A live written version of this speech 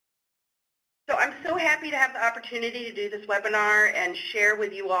I'm so happy to have the opportunity to do this webinar and share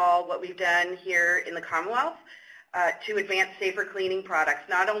with you all what we've done here in the Commonwealth to advance safer cleaning products,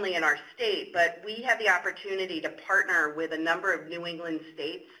 not only in our state, but we have the opportunity to partner with a number of New England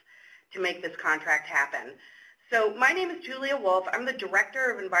states to make this contract happen. So my name is Julia Wolf. I'm the Director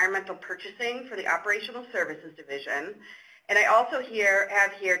of Environmental Purchasing for the Operational Services Division. And I also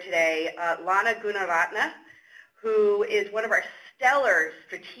have here today Lana Gunaratne, who is one of our stellar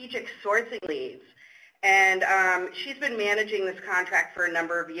strategic sourcing leads. And she's been managing this contract for a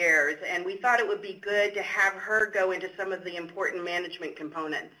number of years. And we thought it would be good to have her go into some of the important management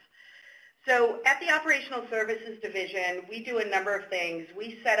components. So at the Operational Services Division, we do a number of things.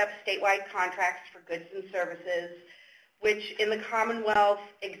 We set up statewide contracts for goods and services, which in the Commonwealth,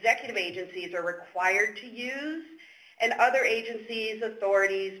 executive agencies are required to use, and other agencies,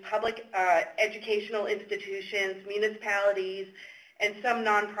 authorities, public educational institutions, municipalities, and some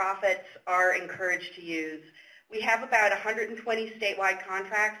nonprofits are encouraged to use. We have about 120 statewide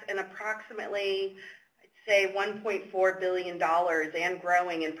contracts and approximately, say, $1.4 billion and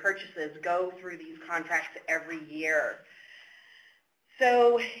growing in purchases go through these contracts every year.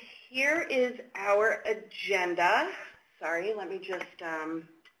 So here is our agenda. Sorry, let me just,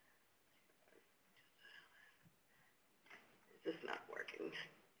 is this not working?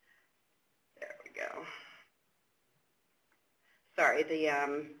 There we go. Sorry,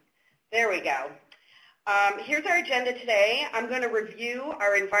 there we go. Here's our agenda today. I'm going to review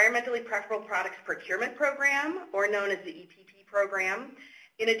our Environmentally Preferable Products Procurement Program, or known as the EPP program,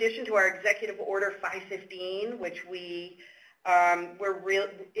 in addition to our Executive Order 515, which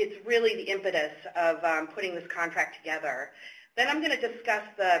it's really the impetus of putting this contract together. Then I'm going to discuss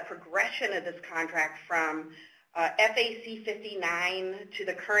the progression of this contract from FAC85 to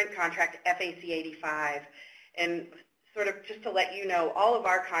the current contract FAC85. And sort of just to let you know, all of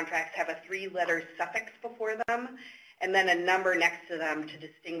our contracts have a 3-letter suffix before them and then a number next to them to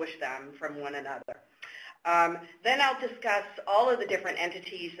distinguish them from one another. Then I'll discuss all of the different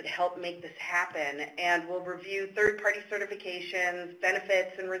entities that help make this happen, and we'll review third-party certifications,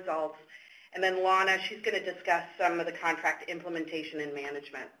 benefits, and results. And then Lana, she's going to discuss some of the contract implementation and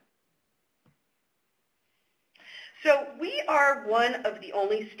management. So we are one of the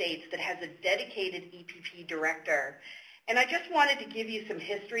only states that has a dedicated EPP director. And I just wanted to give you some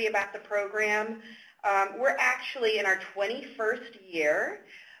history about the program. We're actually in our 21st year.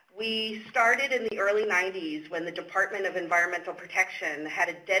 We started in the early 90s when the Department of Environmental Protection had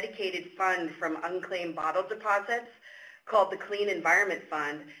a dedicated fund from unclaimed bottle deposits called the Clean Environment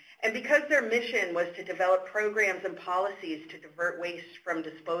Fund. And because their mission was to develop programs and policies to divert waste from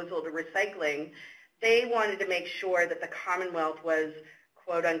disposal to recycling, they wanted to make sure that the Commonwealth was,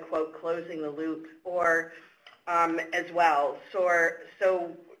 quote unquote, closing the loop, or as well.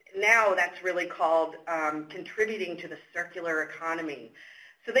 So now that's really called contributing to the circular economy.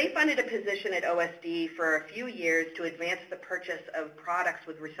 So they funded a position at OSD for a few years to advance the purchase of products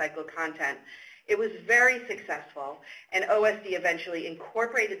with recycled content. It was very successful, and OSD eventually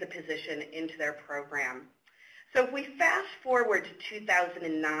incorporated the position into their program. So if we fast forward to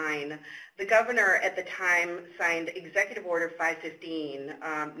 2009, the governor at the time signed Executive Order 515,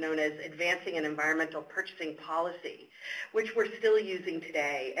 known as Advancing an Environmental Purchasing Policy, which we're still using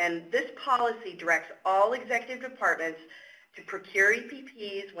today. And this policy directs all executive departments to procure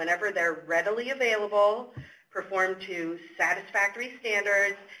EPPs whenever they're readily available, perform to satisfactory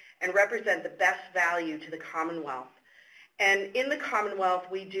standards, and represent the best value to the Commonwealth. And in the Commonwealth,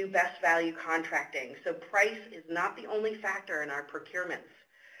 we do best value contracting, so price is not the only factor in our procurements.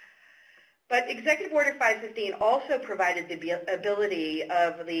 But Executive Order 515 also provided the ability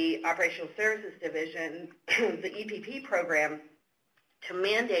of the Operational Services Division, the EPP program, to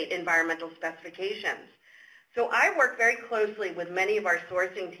mandate environmental specifications. So I work very closely with many of our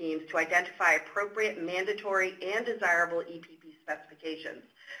sourcing teams to identify appropriate mandatory and desirable EPP specifications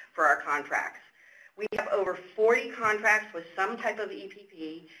for our contracts. We have over 40 contracts with some type of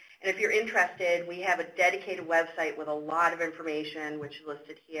EPP, and if you're interested, we have a dedicated website with a lot of information, which is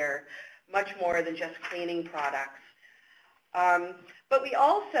listed here, much more than just cleaning products. But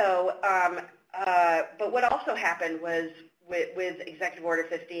what also happened was with Executive Order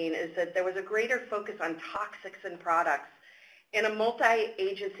 15 is that there was a greater focus on toxics in products, and a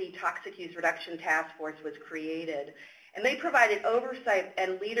multi-agency toxic use reduction task force was created. And they provided oversight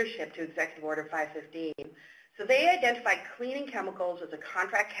and leadership to Executive Order 515. So they identified cleaning chemicals as a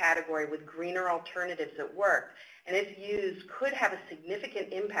contract category with greener alternatives at work, and if used, could have a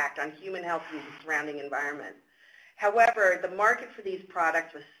significant impact on human health and the surrounding environment. However, the market for these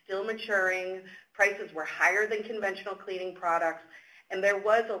products was still maturing, prices were higher than conventional cleaning products, and there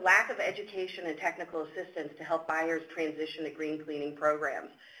was a lack of education and technical assistance to help buyers transition to green cleaning programs.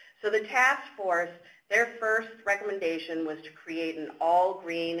 So the task force, their first recommendation was to create an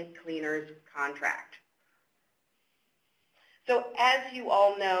all-green cleaners contract. So as you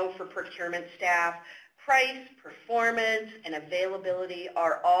all know, for procurement staff, price, performance, and availability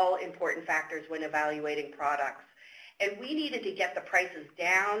are all important factors when evaluating products. And we needed to get the prices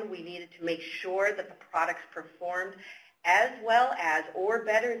down. We needed to make sure that the products performed as well as or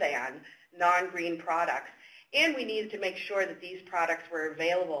better than non-green products. And we needed to make sure that these products were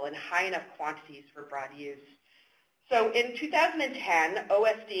available in high enough quantities for broad use. So in 2010,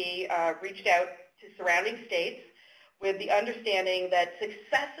 OSD reached out to surrounding states with the understanding that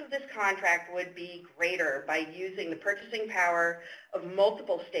success of this contract would be greater by using the purchasing power of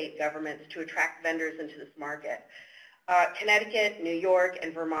multiple state governments to attract vendors into this market. Connecticut, New York,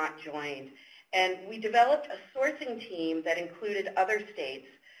 and Vermont joined. And we developed a sourcing team that included other states,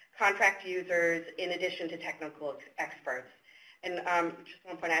 contract users, in addition to technical experts. And just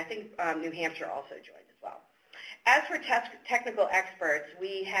one point, I think New Hampshire also joined as well. As for technical experts,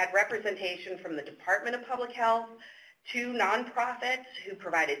 we had representation from the Department of Public Health, 2 nonprofits who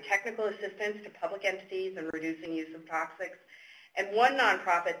provided technical assistance to public entities in reducing use of toxics, and 1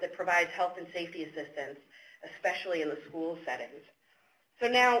 nonprofit that provides health and safety assistance, especially in the school settings. So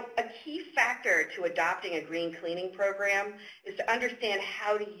now, a key factor to adopting a green cleaning program is to understand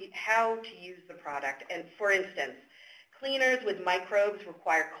how to use the product. And for instance, cleaners with microbes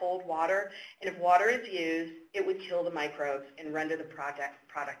require cold water, and if water is used, it would kill the microbes and render the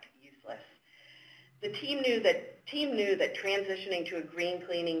product useless. The team knew that transitioning to a green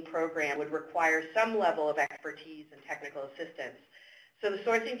cleaning program would require some level of expertise and technical assistance. So the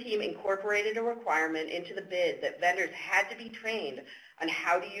sourcing team incorporated a requirement into the bid that vendors had to be trained on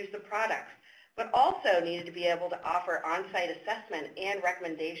how to use the products, but also needed to be able to offer on-site assessment and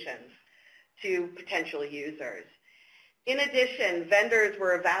recommendations to potential users. In addition, vendors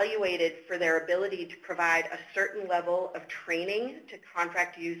were evaluated for their ability to provide a certain level of training to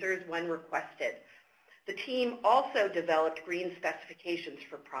contract users when requested. The team also developed green specifications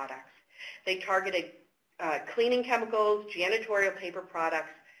for products. They targeted cleaning chemicals, janitorial paper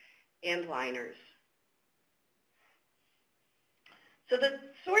products, and liners. So the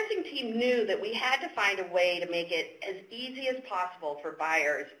sourcing team knew that we had to find a way to make it as easy as possible for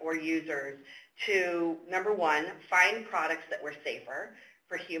buyers or users to, number 1, find products that were safer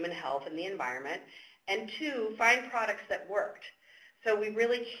for human health and the environment, and 2, find products that worked. So we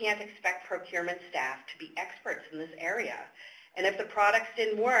really can't expect procurement staff to be experts in this area. And if the products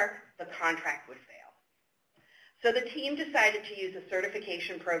didn't work, the contract would fail. So the team decided to use a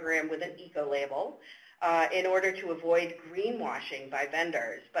certification program with an eco-label in order to avoid greenwashing by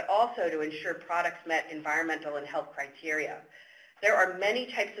vendors, but also to ensure products met environmental and health criteria. There are many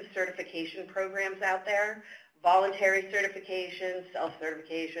types of certification programs out there: voluntary certifications,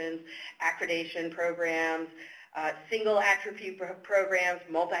 self-certifications, accreditation programs, single attribute programs,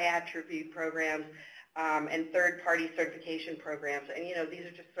 multi-attribute programs, and third-party certification programs. And, these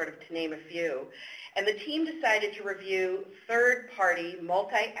are just sort of to name a few. And the team decided to review third-party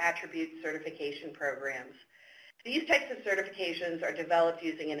multi-attribute certification programs. These types of certifications are developed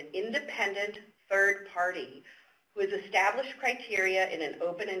using an independent third party who has established criteria in an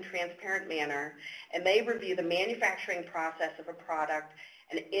open and transparent manner, and they review the manufacturing process of a product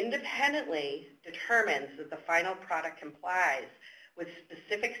and independently determines that the final product complies with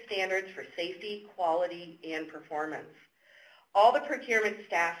specific standards for safety, quality, and performance. All the procurement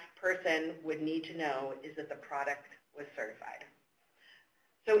staff person would need to know is that the product was certified.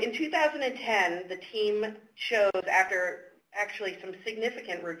 So in 2010, the team chose, after actually some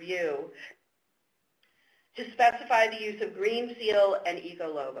significant review, to specify the use of Green Seal and Eco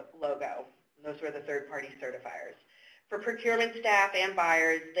logo. Those were the third-party certifiers. For procurement staff and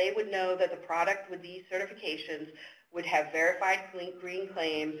buyers, they would know that the product with these certifications would have verified green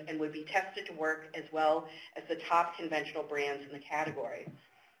claims and would be tested to work as well as the top conventional brands in the category.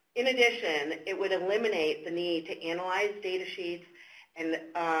 In addition, it would eliminate the need to analyze data sheets and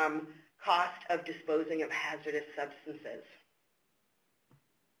cost of disposing of hazardous substances.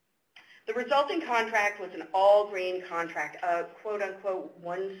 The resulting contract was an all-green contract, a quote-unquote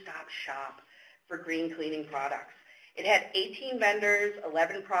one-stop shop for green cleaning products. It had 18 vendors,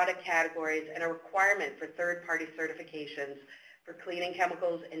 11 product categories, and a requirement for third-party certifications for cleaning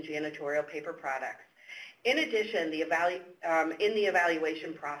chemicals and janitorial paper products. In addition, in the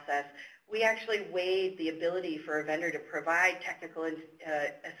evaluation process, we actually weighed the ability for a vendor to provide technical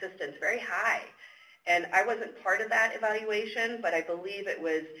assistance very high. And I wasn't part of that evaluation, but I believe it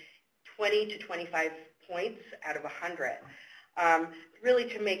was 20 to 25 points out of 100. really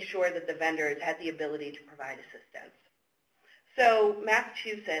to make sure that the vendors had the ability to provide assistance. So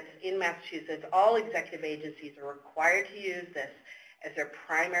in Massachusetts, all executive agencies are required to use this as their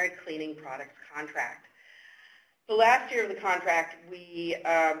primary cleaning products contract. The last year of the contract, we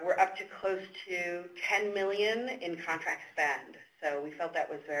were up to close to $10 million in contract spend. So we felt that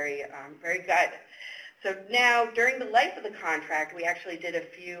was very, very good. So now, during the life of the contract, we actually did a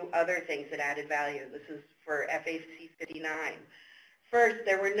few other things that added value. This is for FAC85. First,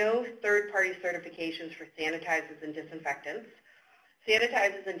 there were no third-party certifications for sanitizers and disinfectants.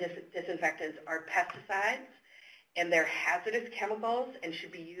 Sanitizers and disinfectants are pesticides, and they're hazardous chemicals and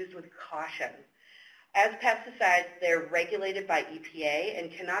should be used with caution. As pesticides, they're regulated by EPA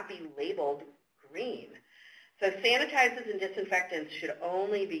and cannot be labeled green. So sanitizers and disinfectants should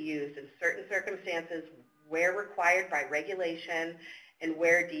only be used in certain circumstances where required by regulation and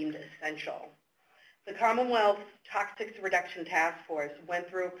where deemed essential. The Commonwealth Toxics Reduction Task Force went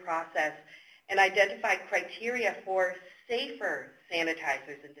through a process and identified criteria for safer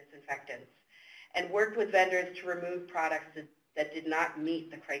sanitizers and disinfectants and worked with vendors to remove products that did not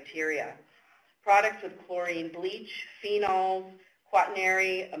meet the criteria. Products with chlorine bleach, phenols,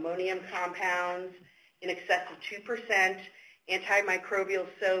 quaternary ammonium compounds in excess of 2%, antimicrobial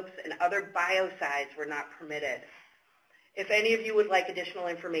soaps, and other biocides were not permitted. If any of you would like additional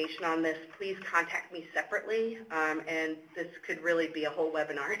information on this, please contact me separately, and this could really be a whole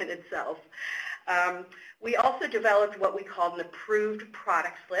webinar in itself. We also developed what we called an approved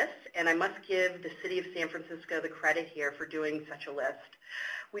products list, and I must give the City of San Francisco the credit here for doing such a list.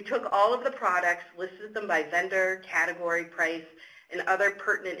 We took all of the products, listed them by vendor, category, price, and other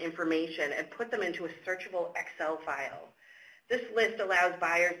pertinent information, and put them into a searchable Excel file. This list allows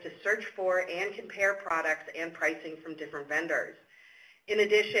buyers to search for and compare products and pricing from different vendors. In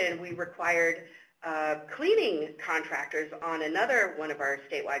addition, we required cleaning contractors on another one of our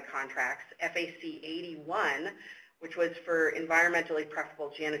statewide contracts, FAC81, which was for environmentally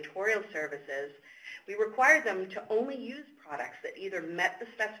preferable janitorial services. We required them to only use products that either met the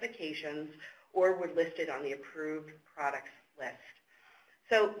specifications or were listed on the approved products list.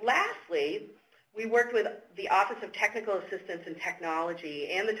 So lastly, we worked with the Office of Technical Assistance and Technology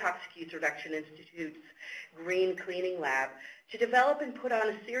and the Toxic Use Reduction Institute's Green Cleaning Lab to develop and put on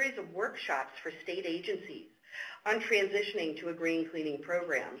a series of workshops for state agencies on transitioning to a green cleaning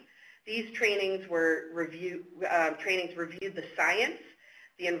program. These trainings reviewed the science,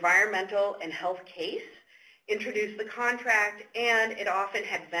 the environmental and health case, introduced the contract, and it often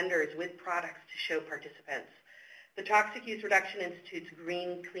had vendors with products to show participants. The Toxic Use Reduction Institute's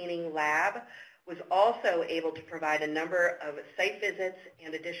Green Cleaning Lab was also able to provide a number of site visits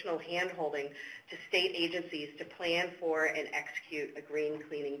and additional hand-holding to state agencies to plan for and execute a green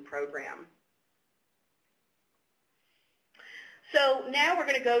cleaning program. So now we're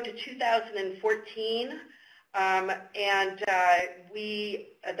going to go to 2014,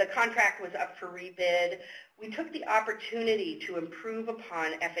 the contract was up for rebid. We took the opportunity to improve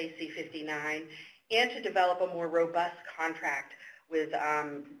upon FAC59 and to develop a more robust contract with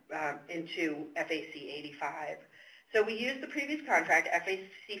into FAC85. So we used the previous contract,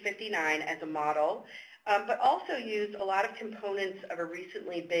 FAC59, as a model, but also used a lot of components of a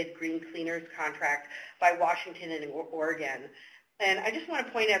recently bid Green Cleaners contract by Washington and Oregon. And I just want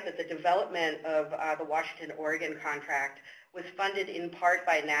to point out that the development of the Washington-Oregon contract was funded in part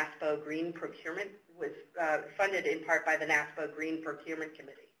by NASPO Green Procurement, funded in part by the NASPO Green Procurement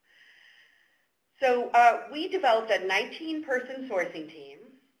Committee. So we developed a 19-person sourcing team,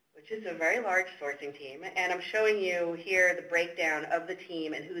 which is a very large sourcing team, and I'm showing you here the breakdown of the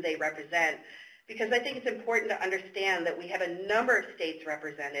team and who they represent, because I think it's important to understand that we have a number of states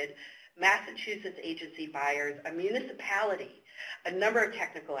represented, Massachusetts agency buyers, a municipality, a number of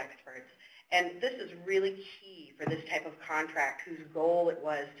technical experts, and this is really key for this type of contract whose goal it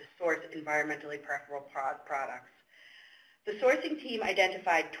was to source environmentally preferable products. The sourcing team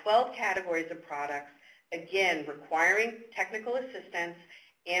identified 12 categories of products, again, requiring technical assistance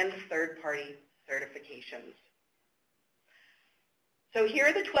and third-party certifications. So here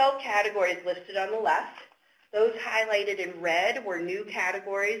are the 12 categories listed on the left. Those highlighted in red were new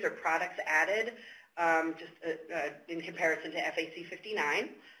categories or products added in comparison to FAC59.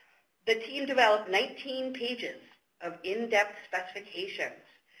 The team developed 19 pages of in-depth specifications,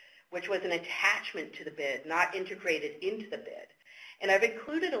 which was an attachment to the bid, not integrated into the bid. And I've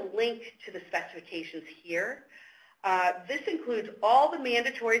included a link to the specifications here. This includes all the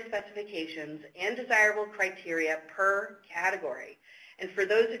mandatory specifications and desirable criteria per category. And for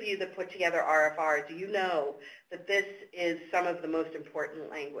those of you that put together RFRs, you know that this is some of the most important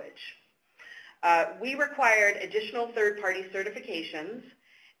language. We required additional third-party certifications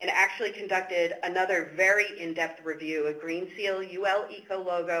and actually conducted another very in-depth review of Green Seal, UL Eco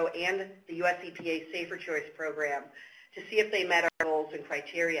Logo, and the US EPA Safer Choice Program to see if they met our goals and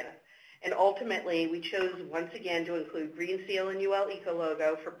criteria. And ultimately, we chose once again to include Green Seal and UL Eco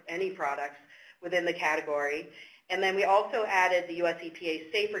Logo for any products within the category. And then we also added the US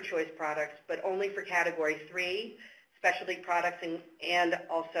EPA Safer Choice products, but only for Category 3, specialty products, and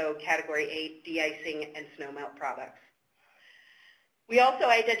also Category 8, de-icing and snowmelt products. We also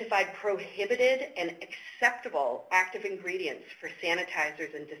identified prohibited and acceptable active ingredients for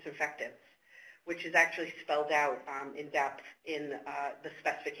sanitizers and disinfectants, which is actually spelled out in depth in the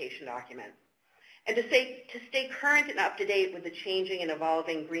specification document. And to stay current and up to date with the changing and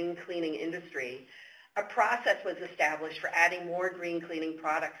evolving green cleaning industry, a process was established for adding more green cleaning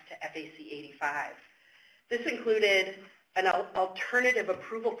products to FAC85. This included an alternative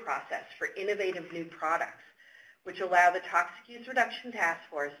approval process for innovative new products, which allow the Toxic Use Reduction Task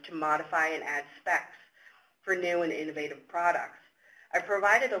Force to modify and add specs for new and innovative products. I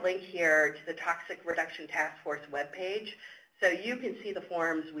provided a link here to the Toxic Reduction Task Force webpage so you can see the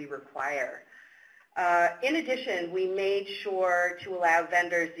forms we require. In addition, we made sure to allow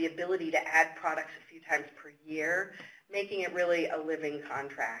vendors the ability to add products a few times per year, making it really a living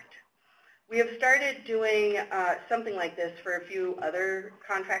contract. We have started doing something like this for a few other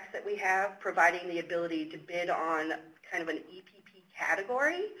contracts that we have, providing the ability to bid on kind of an EPP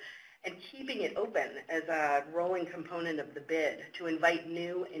category and keeping it open as a rolling component of the bid to invite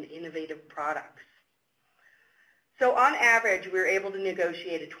new and innovative products. So on average, we were able to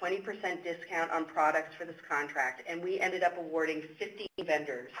negotiate a 20% discount on products for this contract, and we ended up awarding 15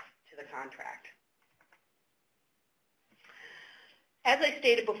 vendors to the contract. As I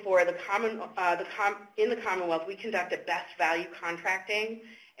stated before, in the Commonwealth, we conduct a best value contracting,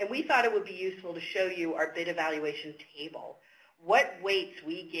 and we thought it would be useful to show you our bid evaluation table, what weights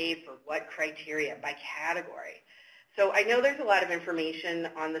we gave for what criteria by category. So I know there's a lot of information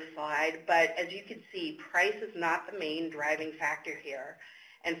on the slide, but as you can see, price is not the main driving factor here.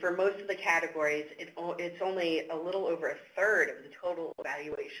 And for most of the categories, it's only a little over a third of the total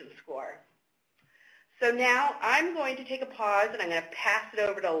evaluation score. So now I'm going to take a pause and I'm going to pass it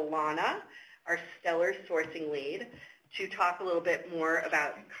over to Lana, our stellar sourcing lead, to talk a little bit more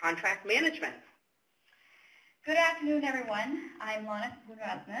about contract management. Good afternoon, everyone. I'm Lana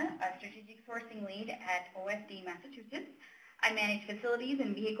Punratna, a strategic sourcing lead at OSD, Massachusetts. I manage facilities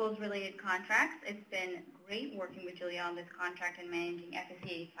and vehicles-related contracts. It's been great working with Julia on this contract and managing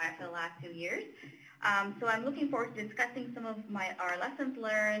FAC85 for the last 2 years. So I'm looking forward to discussing some of our lessons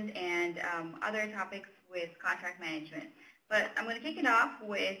learned and other topics with contract management. But I'm going to kick it off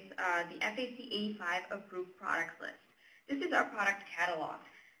with the FAC85 approved products list. This is our product catalog.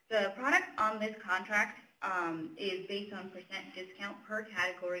 The products on this contract is based on % discount per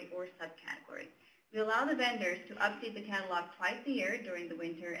category or subcategory. We allow the vendors to update the catalog twice a year during the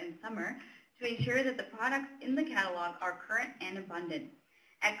winter and summer to ensure that the products in the catalog are current and abundant.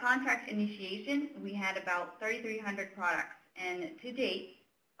 At contract initiation, we had about 3,300 products, and to date,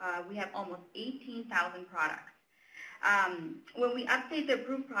 we have almost 18,000 products. When we update the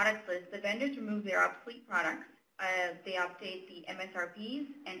approved products list, the vendors remove their obsolete products. They update the MSRPs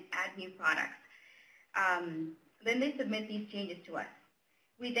and add new products. Then they submit these changes to us.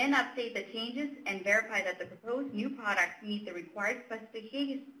 We then update the changes and verify that the proposed new products meet the required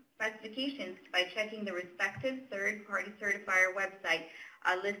specifications by checking the respective third-party certifier website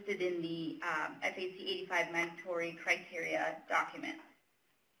listed in the FAC85 mandatory criteria document.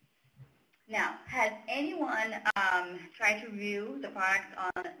 Now, has anyone tried to review the products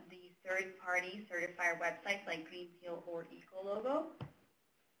on the third-party certifier websites like Green Seal or Eco Logo?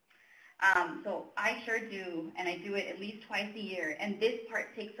 So I sure do, and I do it at least twice a year, and this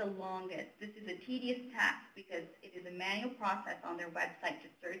part takes the longest. This is a tedious task because it is a manual process on their website to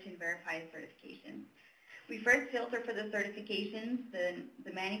search and verify the certifications. We first filter for the certifications,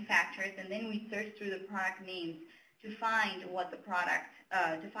 the manufacturers, and then we search through the product names to find the product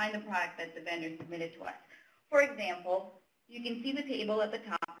that the vendor submitted to us. For example, you can see the table at the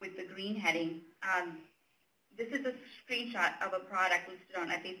top with the green heading. This is a screenshot of a product listed on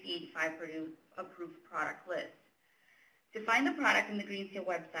FAC85 approved product list. To find the product in the Green Seal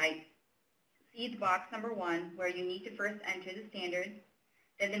website, see the box number 1, where you need to first enter the standard,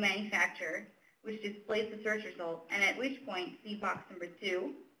 then the manufacturer, which displays the search result, and at which point see box number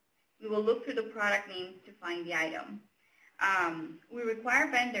 2. We will look through the product names to find the item. We require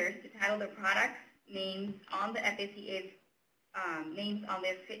vendors to title their product names on the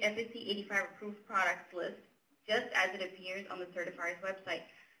FAC85 approved products list, just as it appears on the certifier's website,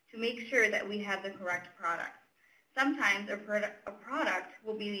 to make sure that we have the correct product. Sometimes a product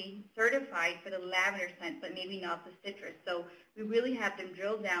will be certified for the lavender scent, but maybe not the citrus. So we really have them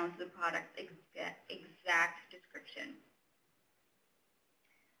drill down to the product's exact description.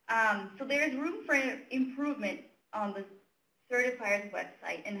 So there's room for improvement on the certifier's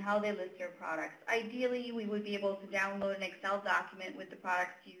website and how they list their products. Ideally, we would be able to download an Excel document with the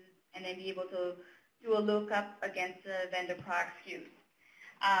products used and then be able to do a lookup against the vendor product SKUs.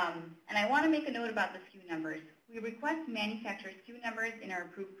 And I want to make a note about the SKU numbers. We request manufacturer SKU numbers in our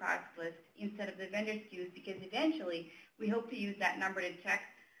approved products list instead of the vendor SKUs because eventually we hope to use that number to check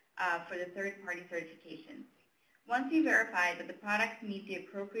for the third-party certifications. Once we verify that the products meet the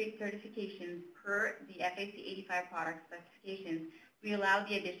appropriate certifications per the FAC85 product specifications, we allow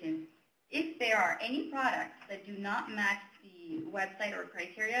the additions. If there are any products that do not match the website or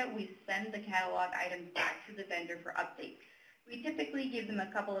criteria, we send the catalog items back to the vendor for update. We typically give them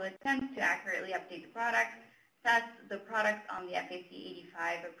a couple of attempts to accurately update the products. Thus, the products on the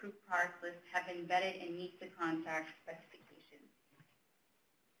FAC85 approved product list have been vetted and meet the contract specifications.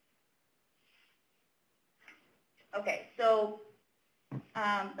 Okay, so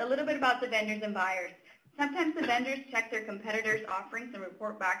a little bit about the vendors and buyers. Sometimes the vendors check their competitors' offerings and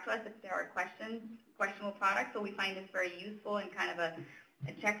report back to us if there are questionable products, so we find this very useful and kind of a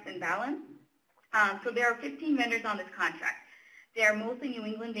checks and balance. So there are 15 vendors on this contract. They are mostly New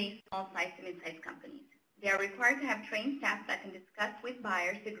England-based small-sized to mid-sized companies. They are required to have trained staff that can discuss with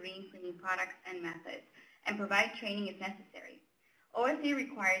buyers the green cleaning products and methods and provide training if necessary. OSD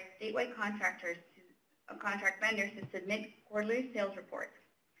requires statewide contract vendors to submit quarterly sales reports.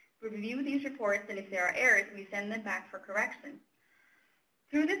 We review these reports, and if there are errors, we send them back for correction.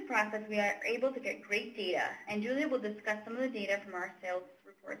 Through this process, we are able to get great data, and Julia will discuss some of the data from our sales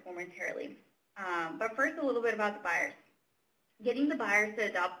reports momentarily. But first, a little bit about the buyers. Getting the buyers to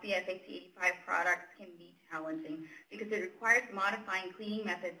adopt the FAC85 products can be challenging because it requires modifying cleaning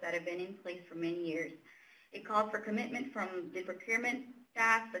methods that have been in place for many years. It calls for commitment from the procurement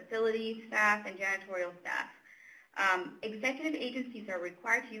staff, facility staff, and janitorial staff. Executive agencies are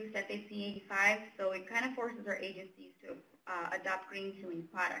required to use FAC85, so it kind of forces our agencies to adopt green cleaning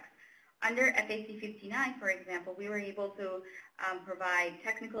products. Under FAC59, for example, we were able to provide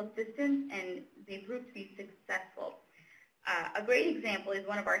technical assistance, and they proved to be successful. A great example is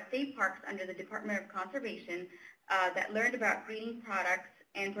one of our state parks under the Department of Conservation that learned about greening products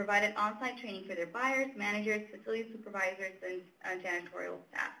and provided on-site training for their buyers, managers, facility supervisors, and janitorial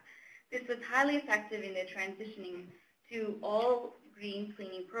staff. This was highly effective in the transitioning to all green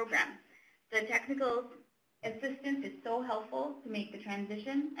cleaning programs. The technical assistance is so helpful to make the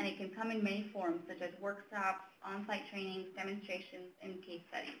transition, and it can come in many forms, such as workshops, on-site trainings, demonstrations, and case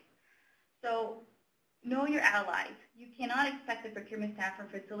studies. So, know your allies. You cannot expect the procurement staff or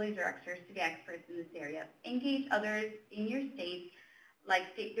facility directors to be experts in this area. Engage others in your state, like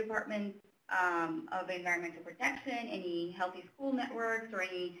State Department of Environmental Protection, any healthy school networks, or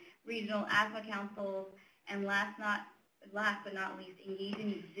any regional asthma councils, and last but not least, engage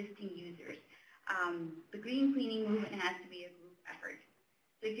in existing users. The green cleaning movement has to be a group effort.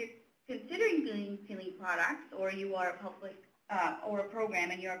 So if you're considering green cleaning products, or you are a public or a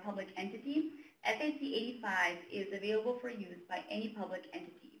program and you're a public entity, FAC85 is available for use by any public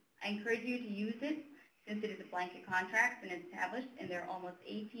entity. I encourage you to use it since it is a blanket contract and established, and there are almost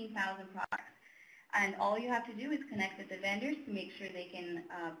 18,000 products. And all you have to do is connect with the vendors to make sure they can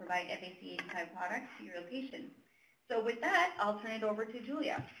provide FAC85 products to your location. So with that, I'll turn it over to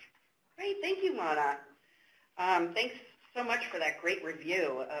Julia. Great, thank you, Lana. Thanks so much for that great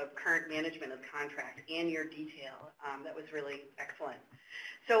review of current management of the contract and your detail. That was really excellent.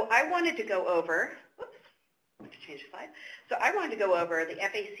 So I wanted to go over, to change the slide. So I wanted to go over the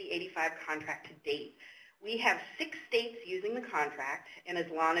FAC85 contract to date. We have 6 states using the contract, and as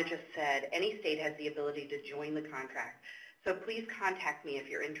Lana just said, any state has the ability to join the contract. So please contact me if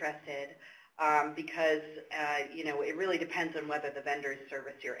you're interested, because it really depends on whether the vendors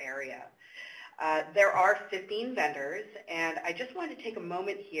service your area. There are 15 vendors, and I just wanted to take a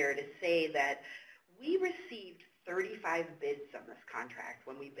moment here to say that we received 35 bids on this contract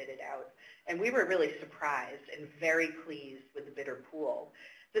when we bid it out, and we were really surprised and very pleased with the bidder pool.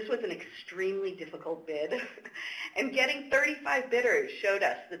 This was an extremely difficult bid, and getting 35 bidders showed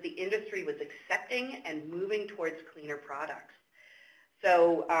us that the industry was accepting and moving towards cleaner products.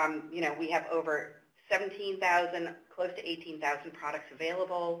 So, we have over 17,000, close to 18,000 products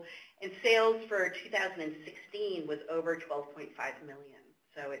available, and sales for 2016 was over 12.5 million.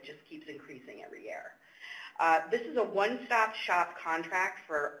 So it just keeps increasing every year. This is a one-stop shop contract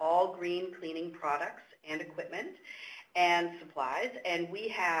for all green cleaning products and equipment, and supplies, and we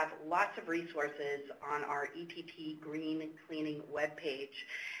have lots of resources on our EPP Green Cleaning webpage,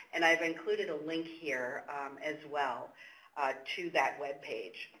 and I've included a link here as well to that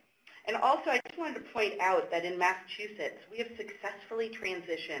webpage. And also, I just wanted to point out that in Massachusetts, we have successfully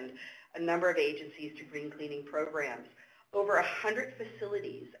transitioned a number of agencies to green cleaning programs. Over 100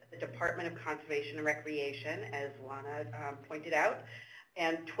 facilities at the Department of Conservation and Recreation, as Lana pointed out,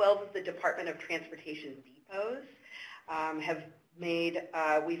 and 12 of the Department of Transportation depots have made,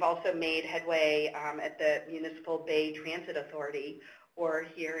 we've also made headway at the Municipal Bay Transit Authority, or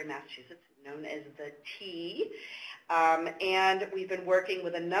here in Massachusetts known as the T. And we've been working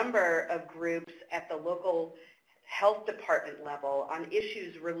with a number of groups at the local health department level on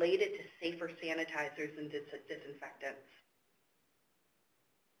issues related to safer sanitizers and disinfectants.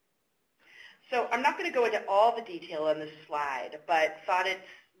 So I'm not going to go into all the detail on this slide, but thought it's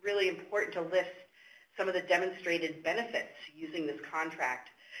really important to list some of the demonstrated benefits using this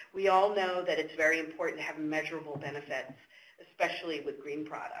contract. We all know that it's very important to have measurable benefits, especially with green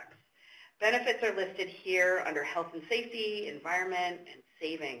products. Benefits are listed here under health and safety, environment, and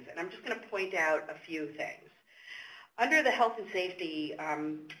savings. And I'm just going to point out a few things. Under the health and safety,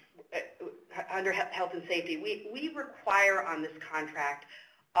 we require on this contract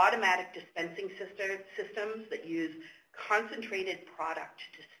automatic dispensing systems that use concentrated product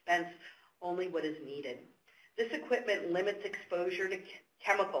to dispense only what is needed. This equipment limits exposure to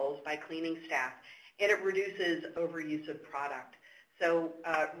chemicals by cleaning staff, and it reduces overuse of product. So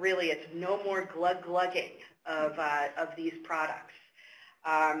really, it's no more glug-glugging of these products.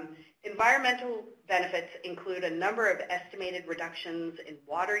 Environmental benefits include a number of estimated reductions in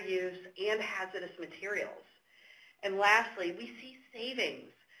water use and hazardous materials. And lastly, we see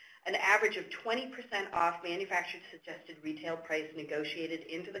savings, an average of 20% off manufacturer's suggested retail price negotiated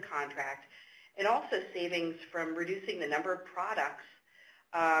into the contract, and also savings from reducing the number of products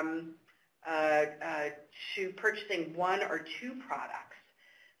to purchasing one or two products.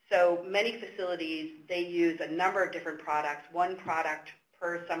 So many facilities, they use a number of different products, one product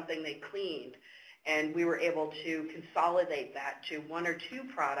per something they cleaned, and we were able to consolidate that to one or two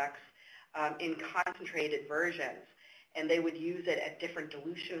products in concentrated versions, and they would use it at different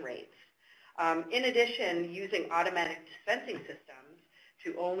dilution rates. In addition, using automatic dispensing systems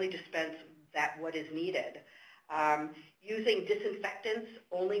to only dispense what is needed, using disinfectants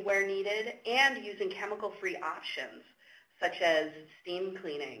only where needed, and using chemical-free options such as steam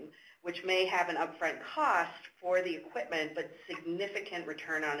cleaning, which may have an upfront cost for the equipment but significant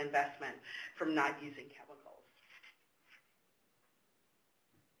return on investment from not using chemicals.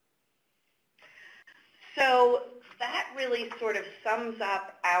 So that really sort of sums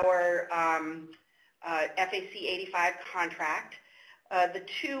up our FAC85 contract. The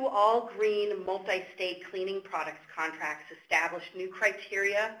two all-green multi-state cleaning products contracts established new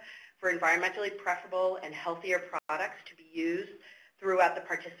criteria for environmentally preferable and healthier products to be used throughout the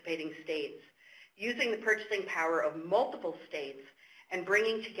participating states. Using the purchasing power of multiple states and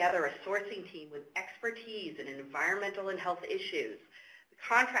bringing together a sourcing team with expertise in environmental and health issues, the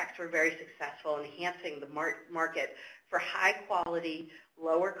contracts were very successful, enhancing the market for high-quality,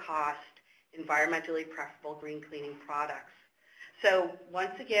 lower-cost, environmentally preferable green cleaning products. So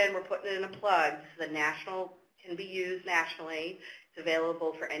once again, we're putting in a plug. This is a national, can be used nationally. It's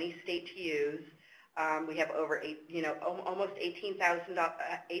available for any state to use. We have over almost 18,000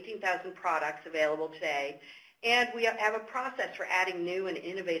 products available today, and we have a process for adding new and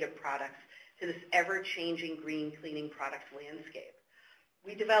innovative products to this ever-changing green cleaning products landscape.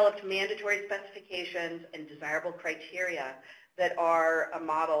 We developed mandatory specifications and desirable criteria that are a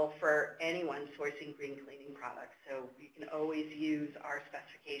model for anyone sourcing green cleaning products. So you can always use our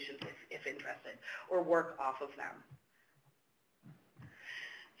specifications if interested, or work off of them.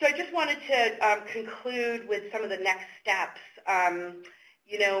 So I just wanted to conclude with some of the next steps.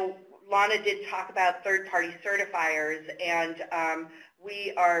 Lana did talk about third-party certifiers, and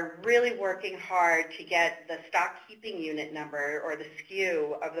we are really working hard to get the stock keeping unit number, or the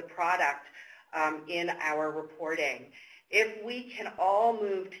SKU of the product in our reporting. If we can all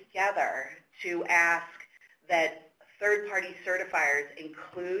move together to ask that third-party certifiers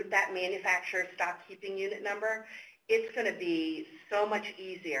include that manufacturer stock keeping unit number, it's going to be so much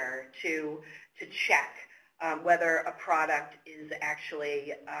easier to check whether a product is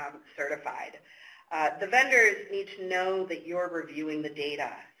actually certified. The vendors need to know that you're reviewing the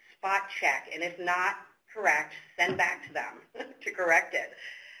data. Spot check, and if not correct, send back to them to correct it.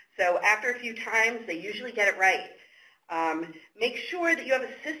 So after a few times, they usually get it right. Make sure that you have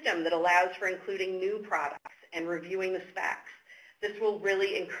a system that allows for including new products and reviewing the specs. This will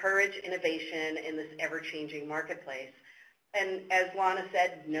really encourage innovation in this ever-changing marketplace. And as Lana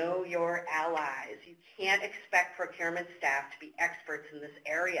said, know your allies. You can't expect procurement staff to be experts in this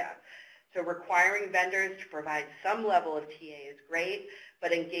area. So requiring vendors to provide some level of TA is great,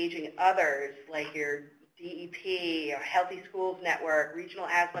 but engaging others like your DEP, or Healthy Schools Network, Regional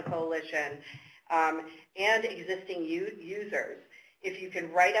Asthma Coalition, and existing users. If you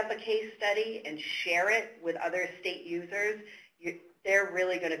can write up a case study and share it with other state users, they're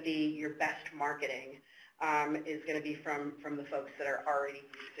really going to be your best marketing, is going to be from the folks that are already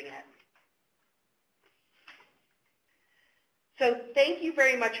using it. So thank you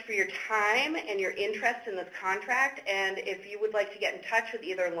very much for your time and your interest in this contract. And if you would like to get in touch with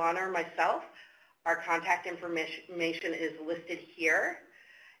either Lana or myself, our contact information is listed here.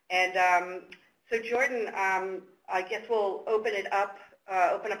 And so Jordan, I guess we'll open up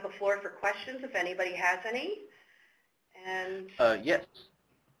the floor for questions if anybody has any. And yes.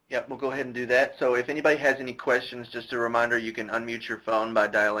 Yeah, we'll go ahead and do that. So if anybody has any questions, just a reminder, you can unmute your phone by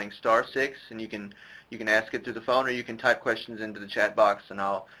dialing *6, and you can ask it through the phone, or you can type questions into the chat box, and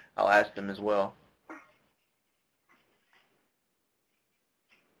I'll ask them as well.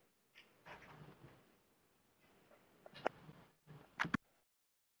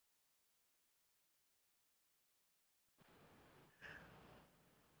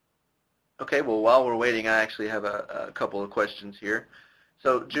 Okay, well, while we're waiting, I actually have a couple of questions here.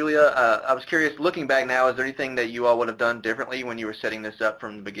 So, Julia, I was curious, looking back now, is there anything that you all would have done differently when you were setting this up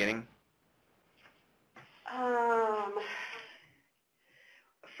from the beginning?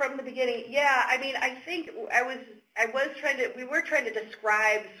 From the beginning, yeah. I mean, I think we were trying to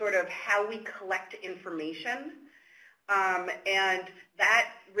describe sort of how we collect information, and that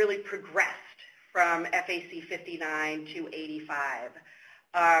really progressed from FAC59 to 85.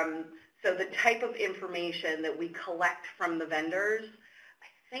 So the type of information that we collect from the vendors,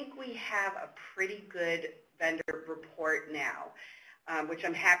 I think we have a pretty good vendor report now, which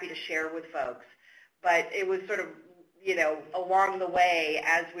I'm happy to share with folks. But it was sort of, along the way,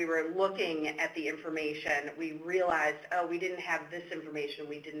 as we were looking at the information, we realized, oh, we didn't have this information,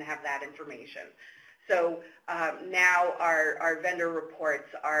 we didn't have that information. So now our vendor reports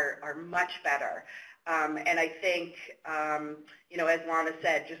are much better. And I think, as Lana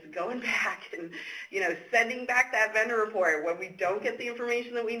said, just going back and, sending back that vendor report. When we don't get the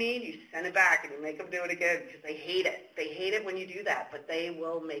information that we need, you send it back and you make them do it again because they hate it. They hate it when you do that, but they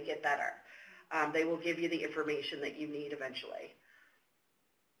will make it better. They will give you the information that you need eventually.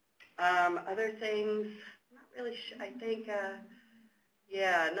 Other things, not really. I think,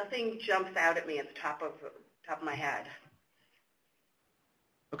 yeah, nothing jumps out at me at the top of my head.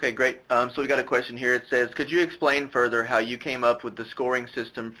 Okay, great. So we got a question here. It says, could you explain further how you came up with the scoring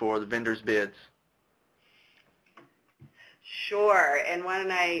system for the vendors' bids? Sure. And why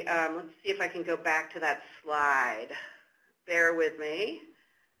don't I, let's see if I can go back to that slide. Bear with me.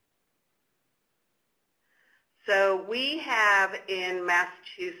 So we have in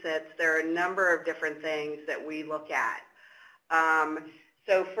Massachusetts, there are a number of different things that we look at.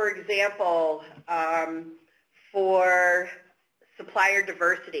 So for example, for supplier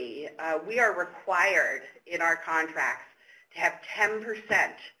diversity, we are required in our contracts to have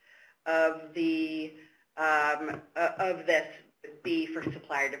 10% of the of this be for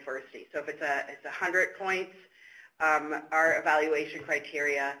supplier diversity. So if it's 100 points, our evaluation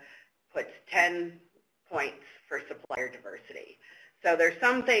criteria puts 10 points for supplier diversity. So there's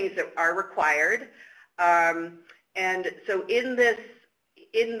some things that are required, and so in this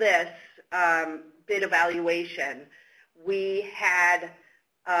bid evaluation, we had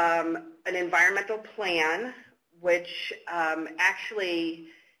an environmental plan, which actually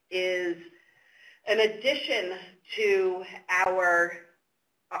is an addition to our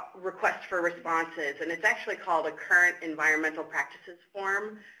request for responses, and it's actually called a current environmental practices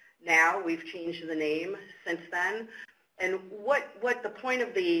form. Now we've changed the name since then. And what the point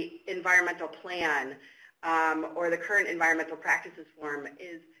of the environmental plan or the current environmental practices form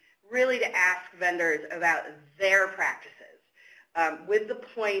is really to ask vendors about their practices with the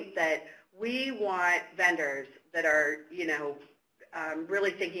point that we want vendors that are,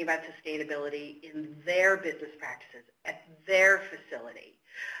 really thinking about sustainability in their business practices at their facility.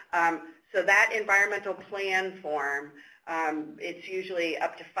 So that environmental plan form, it's usually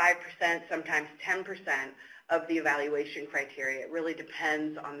up to 5%, sometimes 10% of the evaluation criteria. It really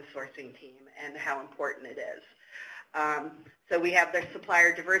depends on the sourcing team and how important it is. So we have their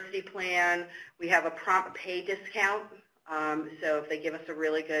supplier diversity plan. We have a prompt pay discount. So if they give us a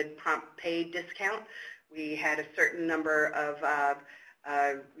really good prompt pay discount, we had a certain number of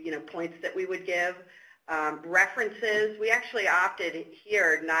points that we would give. References, we actually opted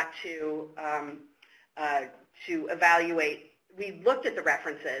here not to evaluate. We looked at the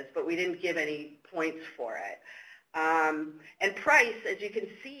references, but we didn't give any points for it. And price, as you can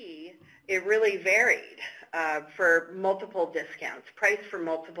see, it really varied for multiple discounts, price for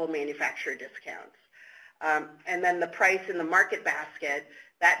multiple manufacturer discounts. And then the price in the market basket,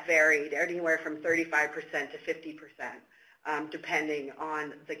 that varied anywhere from 35% to 50%, depending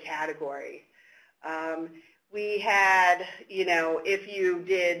on the category. We had, if you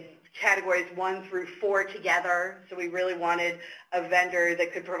did categories 1 through 4 together, so we really wanted a vendor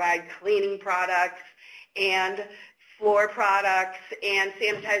that could provide cleaning products and floor products and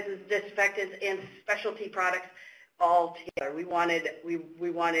sanitizers, disinfectants, and specialty products all together. We wanted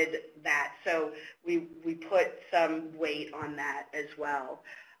that, so we put some weight on that as well.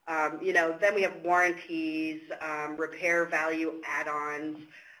 Then we have warranties, repair value add-ons,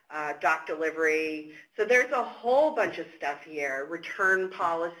 dock delivery. So there's a whole bunch of stuff here, return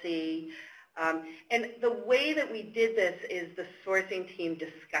policy. And the way that we did this is the sourcing team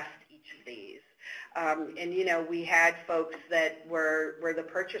discussed each of these. And, we had folks that were the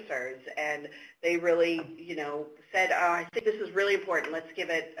purchasers, and they really, said, oh, I think this is really important. Let's give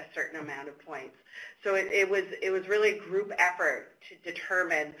it a certain amount of points. So it was really a group effort to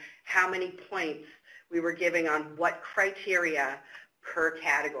determine how many points we were giving on what criteria per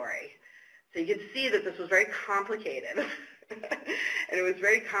category. So you can see that this was very complicated. And it was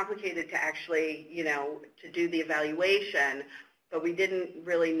very complicated to actually, to do the evaluation, but we didn't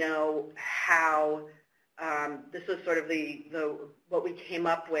really know how, this was sort of what we came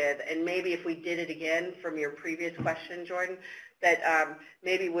up with. And maybe if we did it again from your previous question, Jordan, that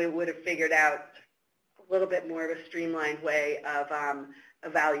maybe we would have figured out a little bit more of a streamlined way of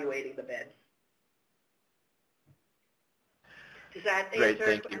evaluating the bid. Does that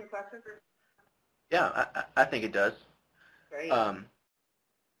answer your question? Yeah, I think it does. Great.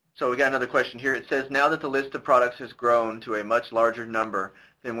 So we got another question here. It says, now that the list of products has grown to a much larger number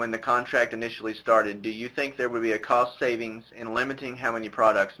than when the contract initially started, do you think there would be a cost savings in limiting how many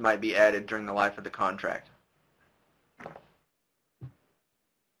products might be added during the life of the contract? Do you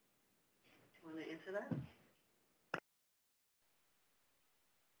want to answer that?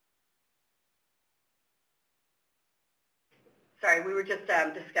 Sorry, we were just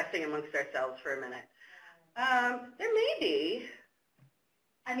discussing amongst ourselves for a minute. There may be.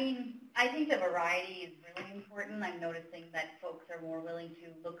 I mean, I think the variety is really important. I'm noticing that folks are more willing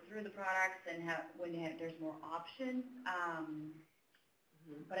to look through the products and when there's more options.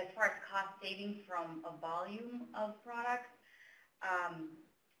 But as far as cost savings from a volume of products, I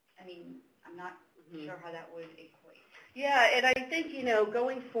mean, I'm not sure how that would equate. Yeah, and I think,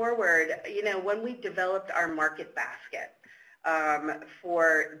 going forward, when we developed our market basket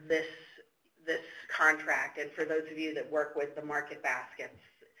for this contract, and for those of you that work with the market baskets,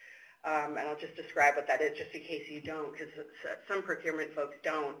 and I'll just describe what that is just in case you don't, because some procurement folks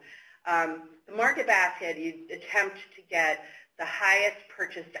don't. The market basket, you attempt to get the highest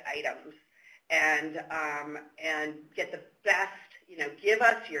purchased items and get the best, give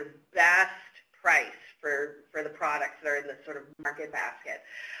us your best price for the products that are in the sort of market basket.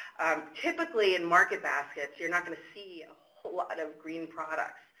 Typically in market baskets, you're not going to see a whole lot of green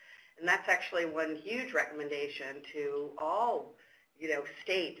products. And that's actually one huge recommendation to all,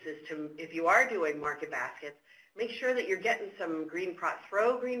 states is to, if you are doing market baskets, make sure that you're getting some green products.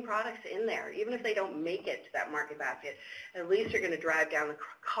 Throw green products in there, even if they don't make it to that market basket. At least you're going to drive down the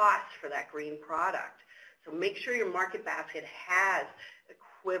cost for that green product. So make sure your market basket has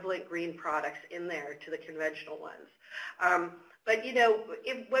equivalent green products in there to the conventional ones. But,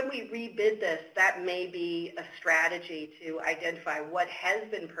 when we rebid this, that may be a strategy to identify what has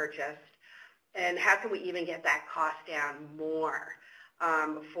been purchased and how can we even get that cost down more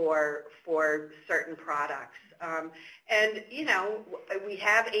for certain products. And, we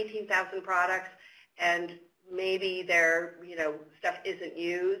have 18,000 products, and maybe their, stuff isn't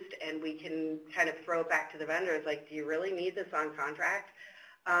used, and we can kind of throw it back to the vendors, like, do you really need this on contract?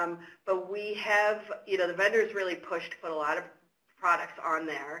 But we have, the vendors really pushed to put a lot of products on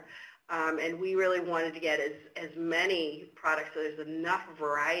there, and we really wanted to get as many products so there's enough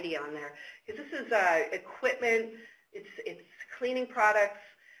variety on there, because this is equipment, it's cleaning products,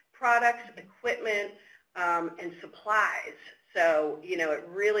 equipment, and supplies. So it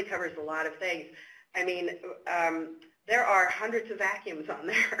really covers a lot of things. I mean, there are hundreds of vacuums on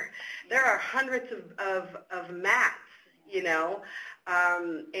there. There are hundreds of mats,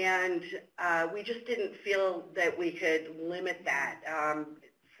 and we just didn't feel that we could limit that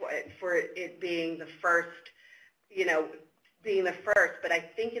for it being the first, being the first, but I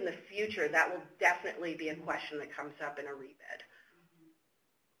think in the future that will definitely be a question that comes up in a rebid.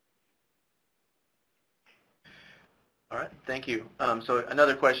 All right, thank you. So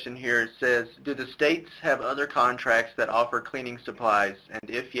another question here says, do the states have other contracts that offer cleaning supplies? And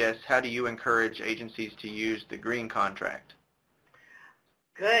if yes, how do you encourage agencies to use the green contract?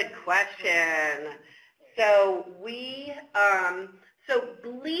 Good question. So so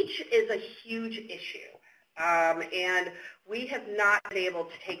bleach is a huge issue, and we have not been able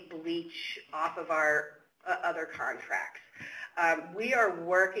to take bleach off of our other contracts. We are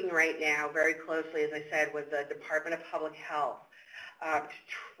working right now very closely, as I said, with the Department of Public Health to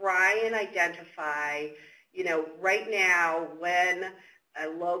try and identify, right now when a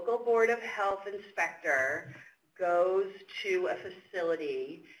local Board of Health inspector goes to a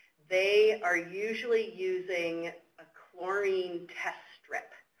facility, they are usually using a chlorine test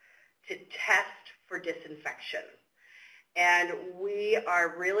strip to test for disinfection. And we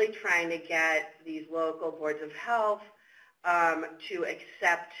are really trying to get these local boards of health to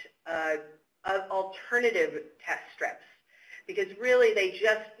accept alternative test strips, because really they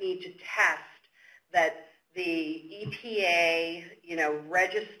just need to test that the EPA,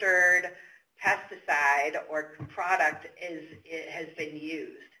 registered pesticide or product has been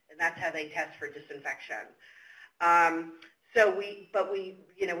used, and that's how they test for disinfection.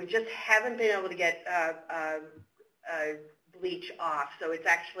 We just haven't been able to get bleach off, so it's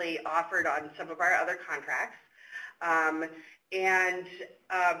actually offered on some of our other contracts.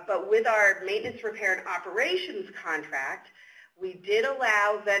 But with our maintenance, repair, and operations contract, we did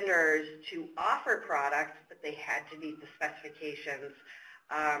allow vendors to offer products, but they had to meet the specifications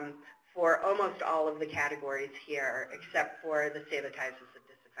for almost all of the categories here, except for the sanitizers and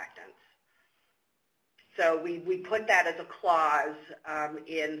disinfectants. So we put that as a clause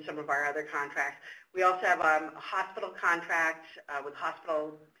in some of our other contracts. We also have a hospital contract with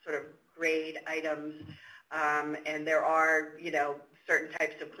hospital sort of grade items. And there are, certain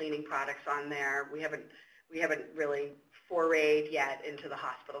types of cleaning products on there. We haven't really forayed yet into the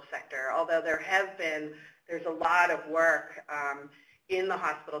hospital sector, although there's a lot of work in the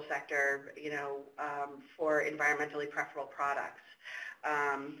hospital sector, for environmentally preferable products.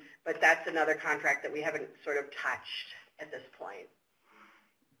 But that's another contract that we haven't sort of touched at this point.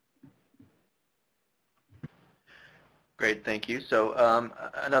 Great, thank you. So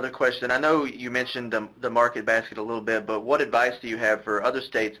another question. I know you mentioned the market basket a little bit, but what advice do you have for other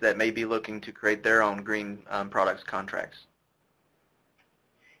states that may be looking to create their own green products contracts?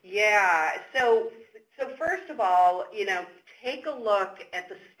 Yeah, so first of all, take a look at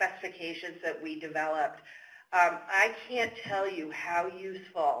the specifications that we developed. I can't tell you how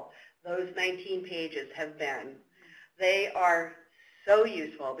useful those 19 pages have been. They are so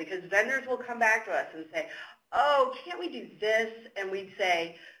useful because vendors will come back to us and say, oh, can't we do this? And we'd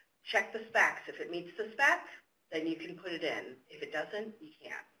say, check the specs. If it meets the spec, then you can put it in. If it doesn't, you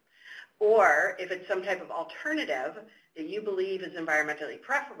can't. Or if it's some type of alternative that you believe is environmentally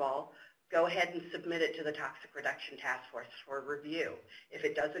preferable, go ahead and submit it to the Toxic Reduction Task Force for review if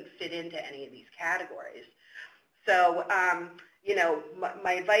it doesn't fit into any of these categories. So,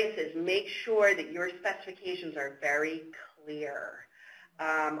 my advice is make sure that your specifications are very clear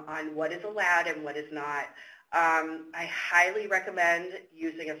on what is allowed and what is not. I highly recommend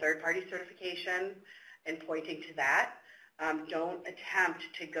using a third-party certification and pointing to that. Don't attempt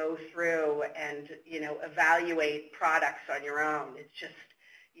to go through and, evaluate products on your own. It's just,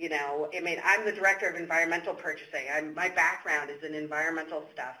 I'm the director of environmental purchasing. My background is in environmental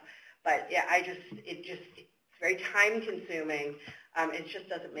stuff. But, yeah, it's very time-consuming. It just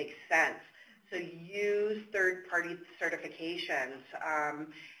doesn't make sense. So use third-party certifications.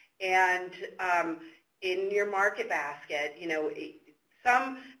 In your market basket,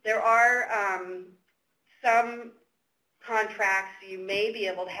 there are some contracts you may be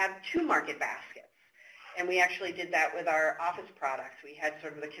able to have 2 market baskets. And we actually did that with our office products. We had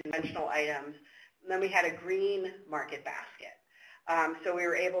sort of the conventional items, and then we had a green market basket. So we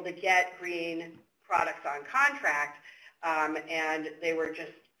were able to get green products on contract, and they were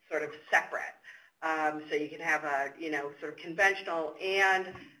just sort of separate. So you can have a, sort of conventional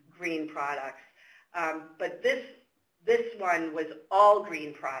and green products. But this one was all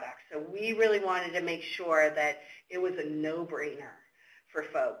green products. So we really wanted to make sure that it was a no-brainer for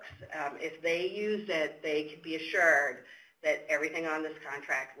folks. If they used it, they could be assured that everything on this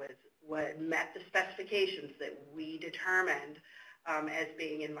contract met the specifications that we determined as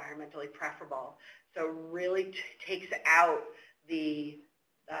being environmentally preferable. So really takes out the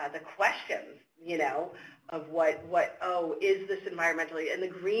questions, of is this environmentally, and the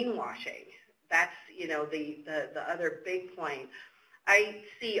greenwashing. That's, the other big point. I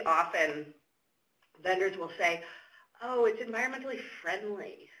see often vendors will say, oh, it's environmentally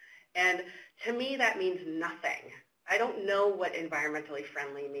friendly. And to me, that means nothing. I don't know what environmentally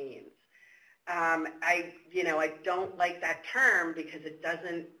friendly means. I don't like that term because it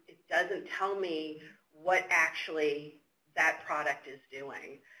doesn't tell me what actually that product is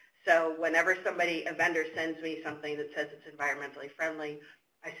doing. So whenever a vendor sends me something that says it's environmentally friendly,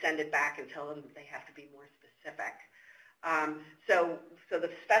 I send it back and tell them that they have to be more specific. So the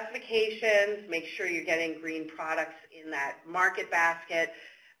specifications, make sure you're getting green products in that market basket.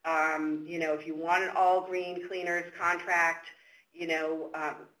 If you want an all green cleaners contract,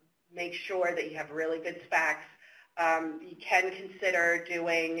 make sure that you have really good specs. You can consider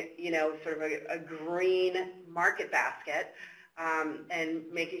doing, sort of a green market basket and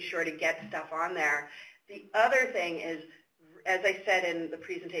making sure to get stuff on there. The other thing is, as I said in the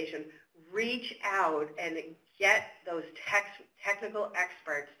presentation, reach out and get those technical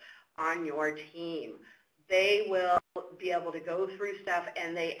experts on your team. They will be able to go through stuff,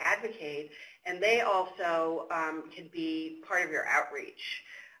 and they advocate, and they also can be part of your outreach.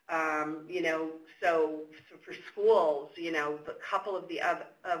 So for schools, a couple of the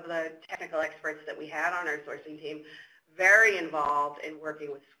technical experts that we had on our sourcing team, very involved in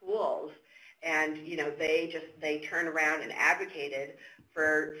working with schools, and they turn around and advocated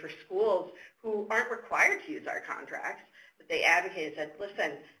for schools who aren't required to use our contracts, but they advocated and said,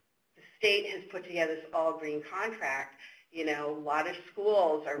 listen, the state has put together this all green contract. A lot of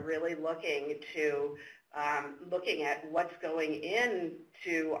schools are really looking at what's going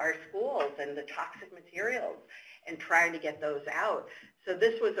into our schools and the toxic materials and trying to get those out. So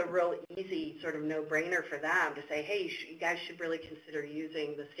this was a real easy sort of no-brainer for them to say, hey, you guys should really consider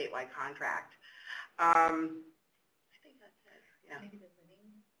using the statewide contract. I think that's it. Yeah. Maybe the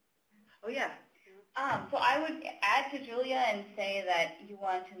living. Oh, yeah. So I would add to Julia and say that you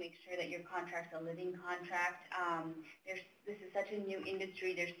want to make sure that your contract's a living contract. This is such a new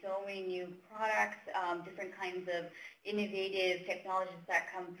industry. There's so many new products, different kinds of innovative technologies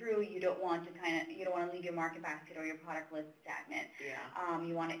that come through. You don't want to leave your market basket or your product list stagnant. Yeah.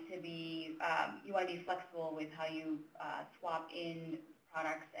 You want it to be flexible with how you swap in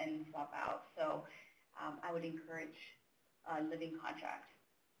products and swap out. So I would encourage a living contract.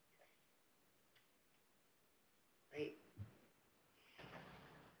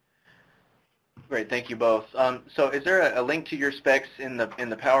 Great, thank you both. So is there a link to your specs in the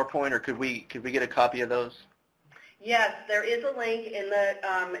PowerPoint, or could we get a copy of those? Yes, there is a link in the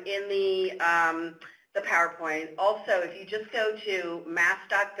PowerPoint. Also, if you just go to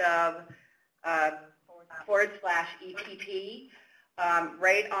mass.gov /EPP,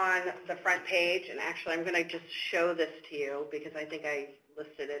 right on the front page, and actually I'm going to just show this to you because I think I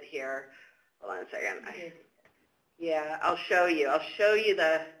listed it here. Hold on a second. Yeah, I'll show you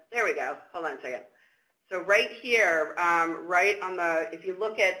there we go. Hold on a second. So right here, right on if you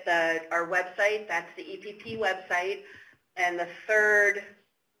look at our website, that's the EPP website, and the third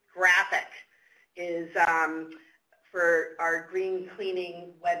graphic is for our green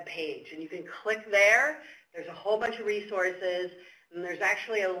cleaning web page. And you can click there. There's a whole bunch of resources, and there's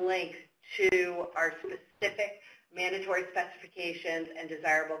actually a link to our specific mandatory specifications and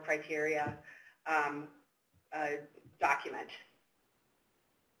desirable criteria document.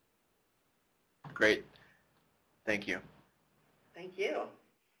 Great. Thank you. Thank you.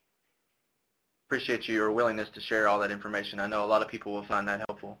 Appreciate your willingness to share all that information. I know a lot of people will find that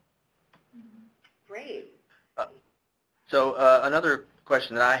helpful. Great. So another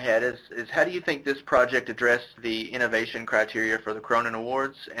question that I had is how do you think this project addressed the innovation criteria for the Cronin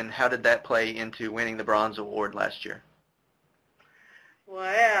Awards, and how did that play into winning the Bronze Award last year?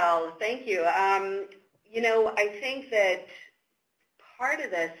 Well, thank you. I think that part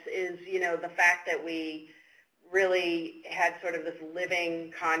of this is, the fact that we really had sort of this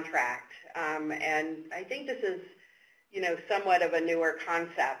living contract. And I think this is, somewhat of a newer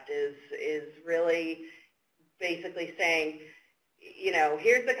concept, is really basically saying,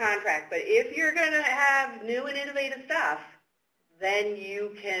 here's the contract, but if you're going to have new and innovative stuff, then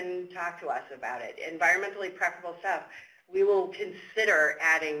you can talk to us about it. Environmentally preferable stuff, we will consider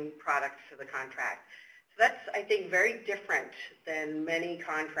adding products to the contract. So that's, I think, very different than many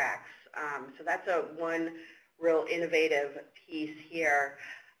contracts. So that's one real innovative piece here.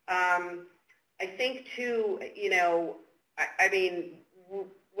 I think, too,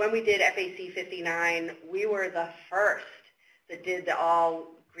 when we did FAC85, we were the first that did the all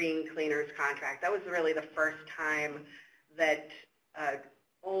green cleaners contract. That was really the first time that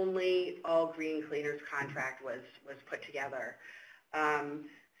only all green cleaners contract was put together.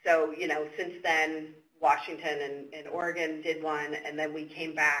 So, since then, Washington and Oregon did one, and then we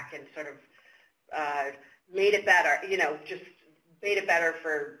came back and sort of made it better, just made it better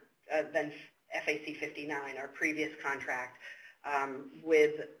for than FAC85, our previous contract,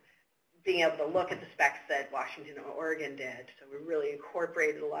 with being able to look at the specs that Washington and Oregon did. So we really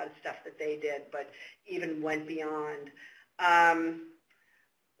incorporated a lot of stuff that they did, but even went beyond.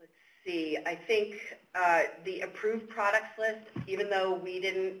 Let's see, I think the approved products list, even though we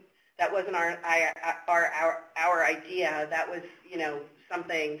didn't, that wasn't our idea, that was,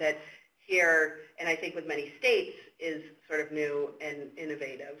 something that here, and I think with many states, is sort of new and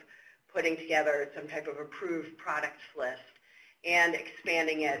innovative, putting together some type of approved products list and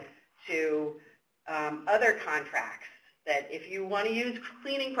expanding it to other contracts, that if you want to use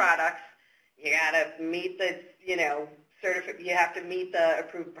cleaning products, you got to meet the, you have to meet the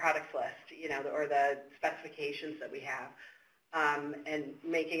approved products list, or the specifications that we have, and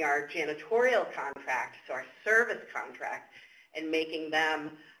making our janitorial contract, so our service contract, and making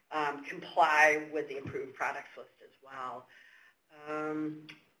them comply with the approved products list as well.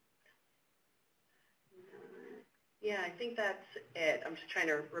 Yeah, I think that's it. I'm just trying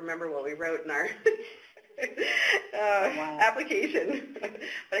to remember what we wrote in our application.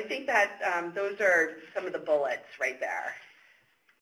 But I think that those are some of the bullets right there.